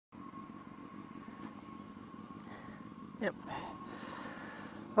Yep.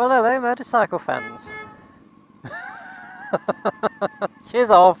 Well, hello, motorcycle fans. She's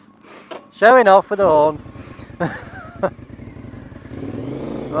off. Showing off with the horn.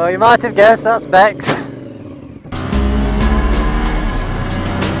 Well, you might have guessed that's Bex.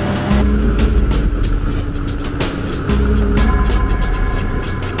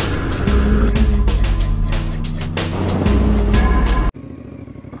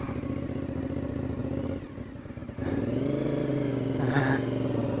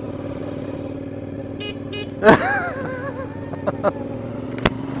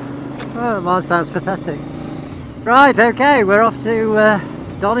 Oh, mine sounds pathetic. Right, okay, we're off to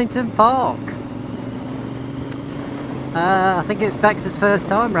Donnington Park. I think it's Bex's first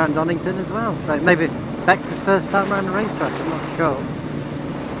time round Donnington as well, so maybe Bex's first time round a racetrack, I'm not sure.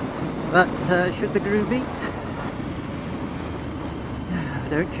 But it should be groovy.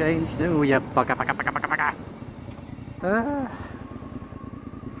 Don't change, no, yeah, bugger, bugger, bugger, bugger, bugger.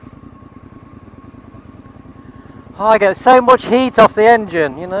 Oh, I get so much heat off the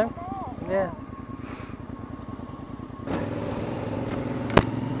engine, you know? Yeah.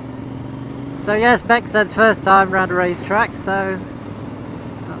 So yes, Bex said first time round a racetrack, so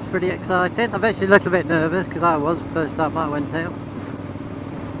that's pretty exciting. I'm actually a little bit nervous because I was the first time I went out.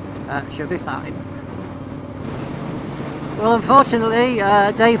 Should be fine. Well, unfortunately,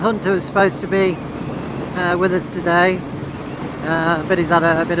 Dave Hunter was supposed to be with us today, but he's had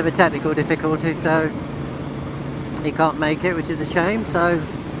a bit of a technical difficulty, so he can't make it, which is a shame. So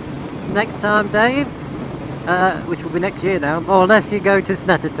next time, Dave, which will be next year now, or unless you go to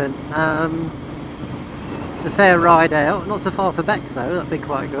Snetterton. It's a fair ride out, not so far for Bex though, that'd be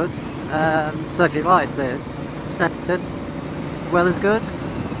quite good. So if he likes this, Snetterton, well as good.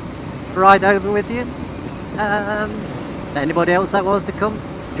 Ride over with you. Anybody else that wants to come,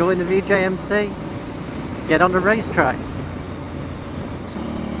 join the VJMC, get on the racetrack.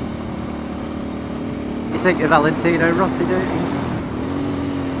 You think of Valentino Rossi, don't you?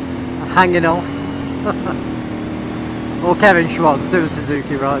 Hanging off. Or Kevin Schwantz, who was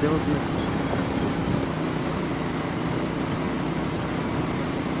Suzuki rider, wasn't he?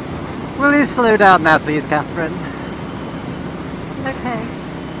 Will you slow down now, please, Catherine? Okay.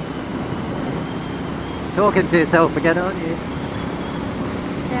 Talking to yourself again, aren't you?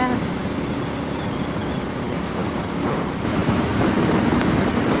 Yes.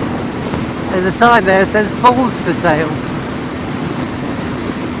 There's a sign there that says bulls for sale.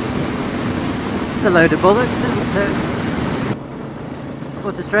 It's a load of bullocks, isn't it?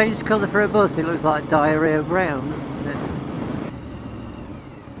 What a strange colour for a bus. It looks like diarrhea brown, doesn't it?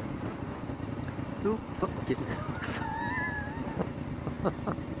 Ooh, fucking.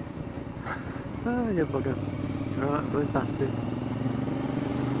 Oh, you bugger. Alright, going past it.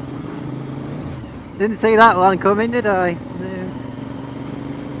 Didn't see that one coming, did I? No.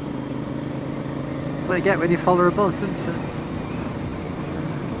 That's what you get when you follow a bus, isn't it?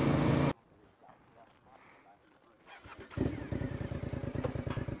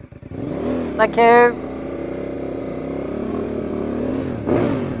 Thank you.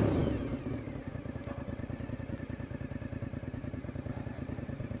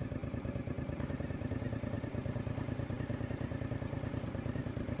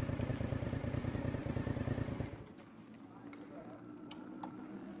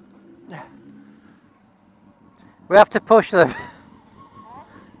 We have to push them.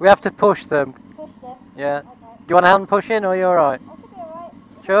 We have to push them. Push them? Yeah. Okay. Do you want a hand pushing or are you alright? I should be alright.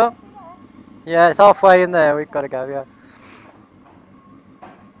 Sure? Yeah, it's halfway in there, we've got to go, yeah.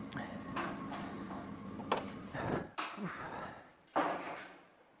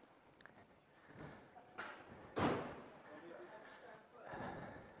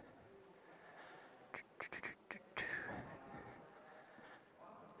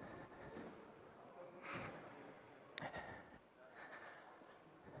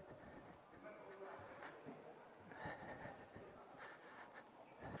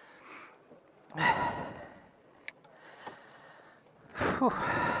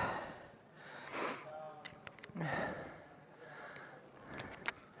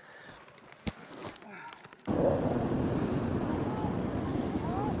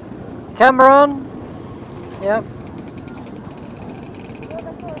 Camera on? Yep.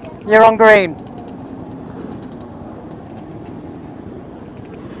 You're on green.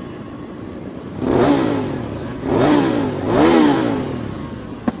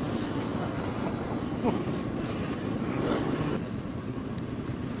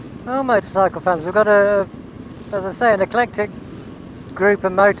 Well, motorcycle fans, we've got a, as I say, an eclectic group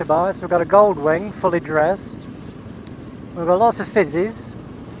of motorbikes. We've got a Goldwing, fully dressed. We've got lots of fizzies.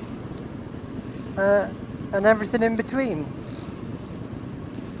 and everything in between.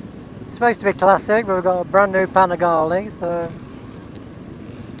 It's supposed to be classic, but we've got a brand new Panigale, so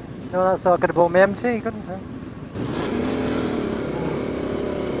that's so I could have bought me MT, couldn't I?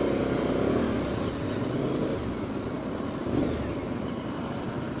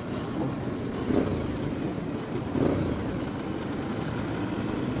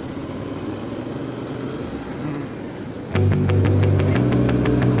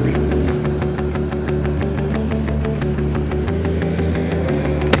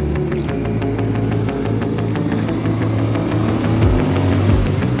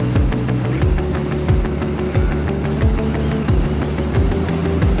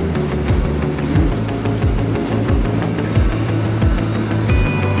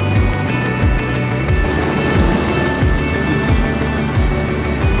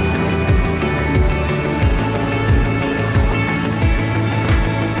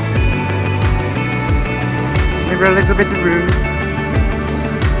 A little bit of room.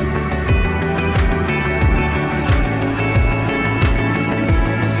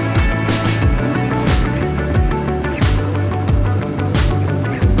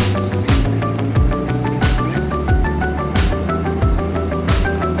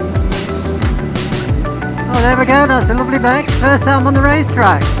 Oh, there we go, that's a lovely bag. First time on the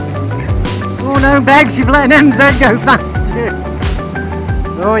racetrack. Oh no, Beggs, you've let an MZ go past you.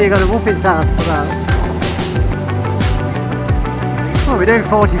 Oh, you got a whoop its ass for that. Well, we're doing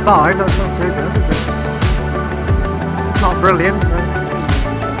 45, that's not too good, is it? It's not brilliant, but...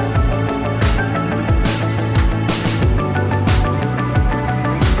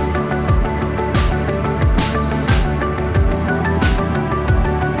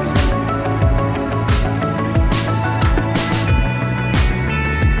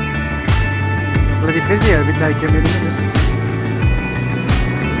 Bloody physio will be taking me in a minute.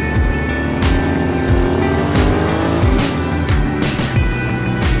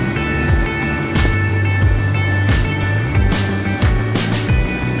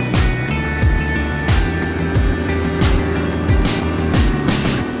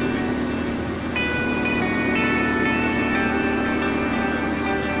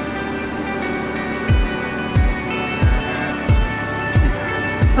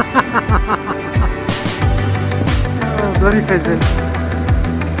 Oh, bloody fizzing.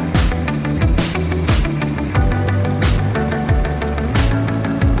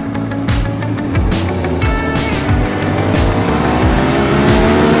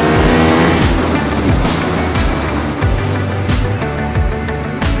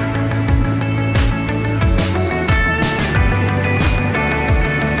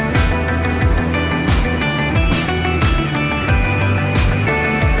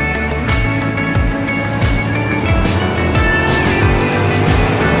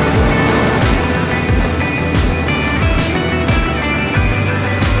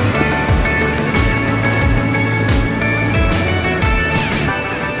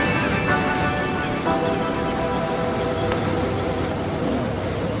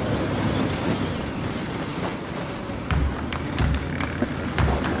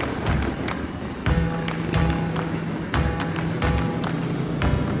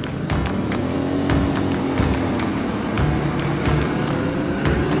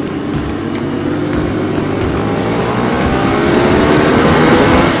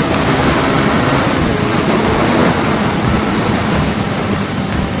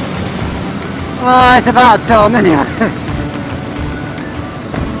 Well, it's about time anyway.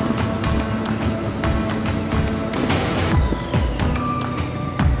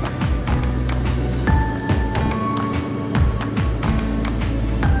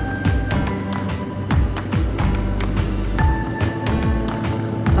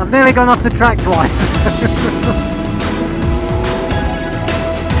 I've nearly gone off the track twice.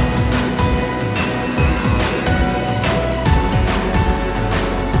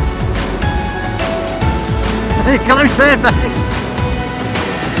 Close there, mate.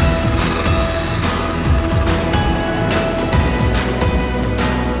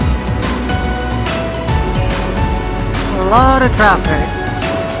 A lot of traffic.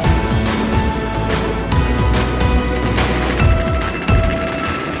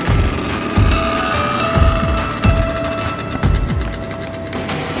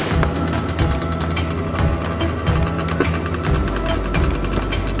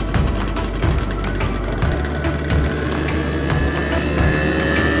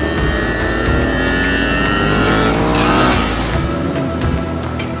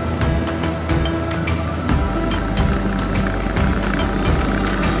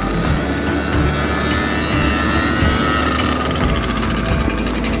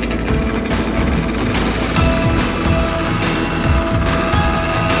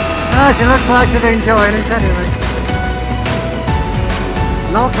 Well, she looks like she's enjoying it anyway.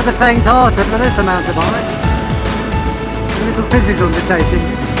 Not for the faint-hearted for this amount of ice. A little physical undertaking.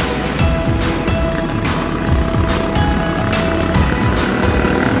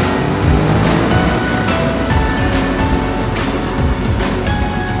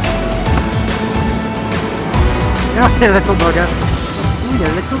 Oh, you little bugger. Oh, you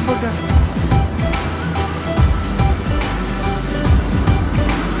little bugger.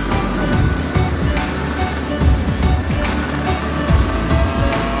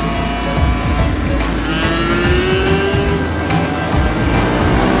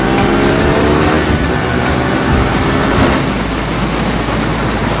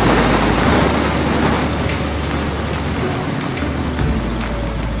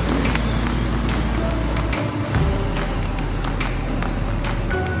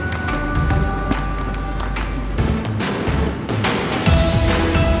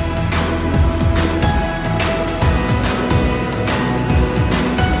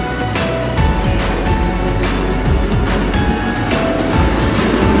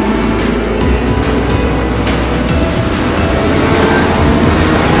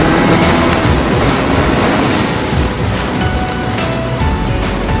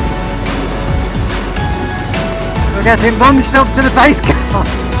 We're getting bunched up to the base car.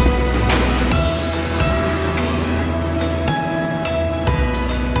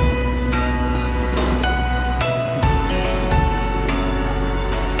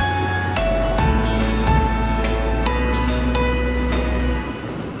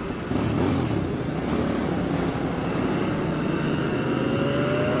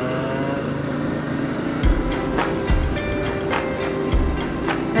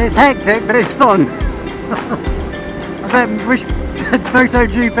 It's hectic, but it's fun. I wish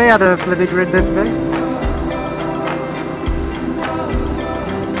MotoGP had a bloody grid this big.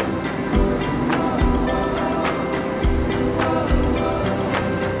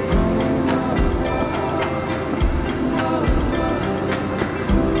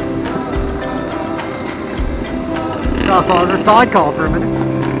 I thought it was a sidecar for a minute.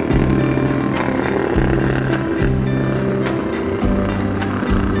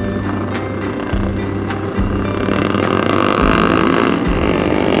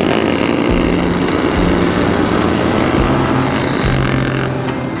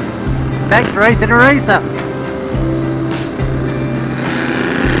 Next racing a racer.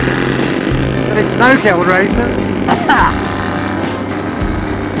 But it's snow-killed racer.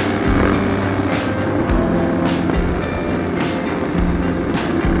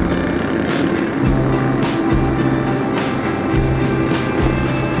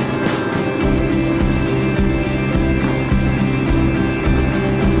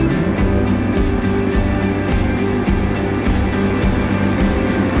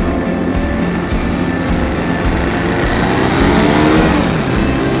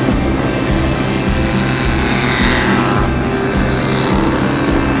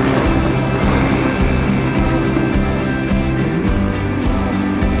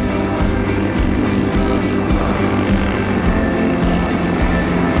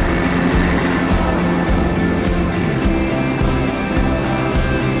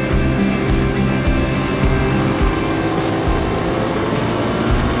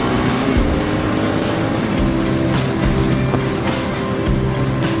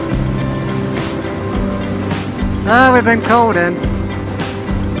 Oh, we've been called in.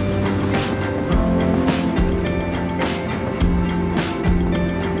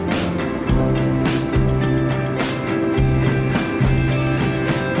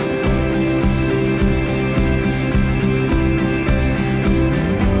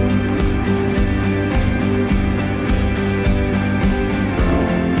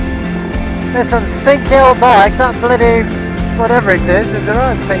 There's some stinky old bikes, that bloody whatever it is a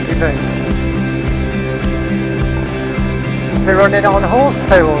right stinky thing. They're running on horse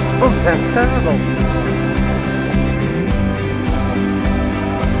poo or something, it's terrible.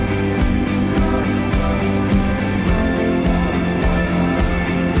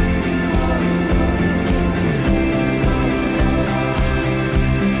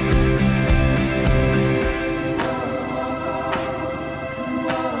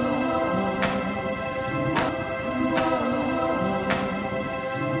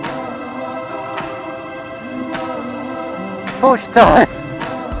 Push time.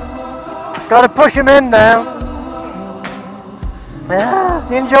 Gotta push him in now. Yeah,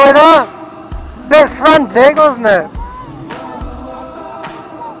 you enjoy that? Bit frantic, wasn't it?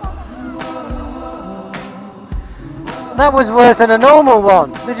 That was worse than a normal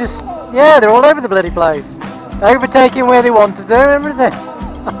one. They're just, yeah, they're all over the bloody place. Overtaking where they want to do everything.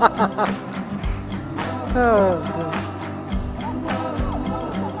 Oh,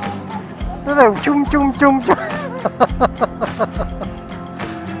 dear. Chum chum chum chum.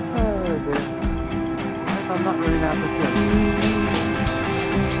 Oh dear. I hope I'm not running out of fuel.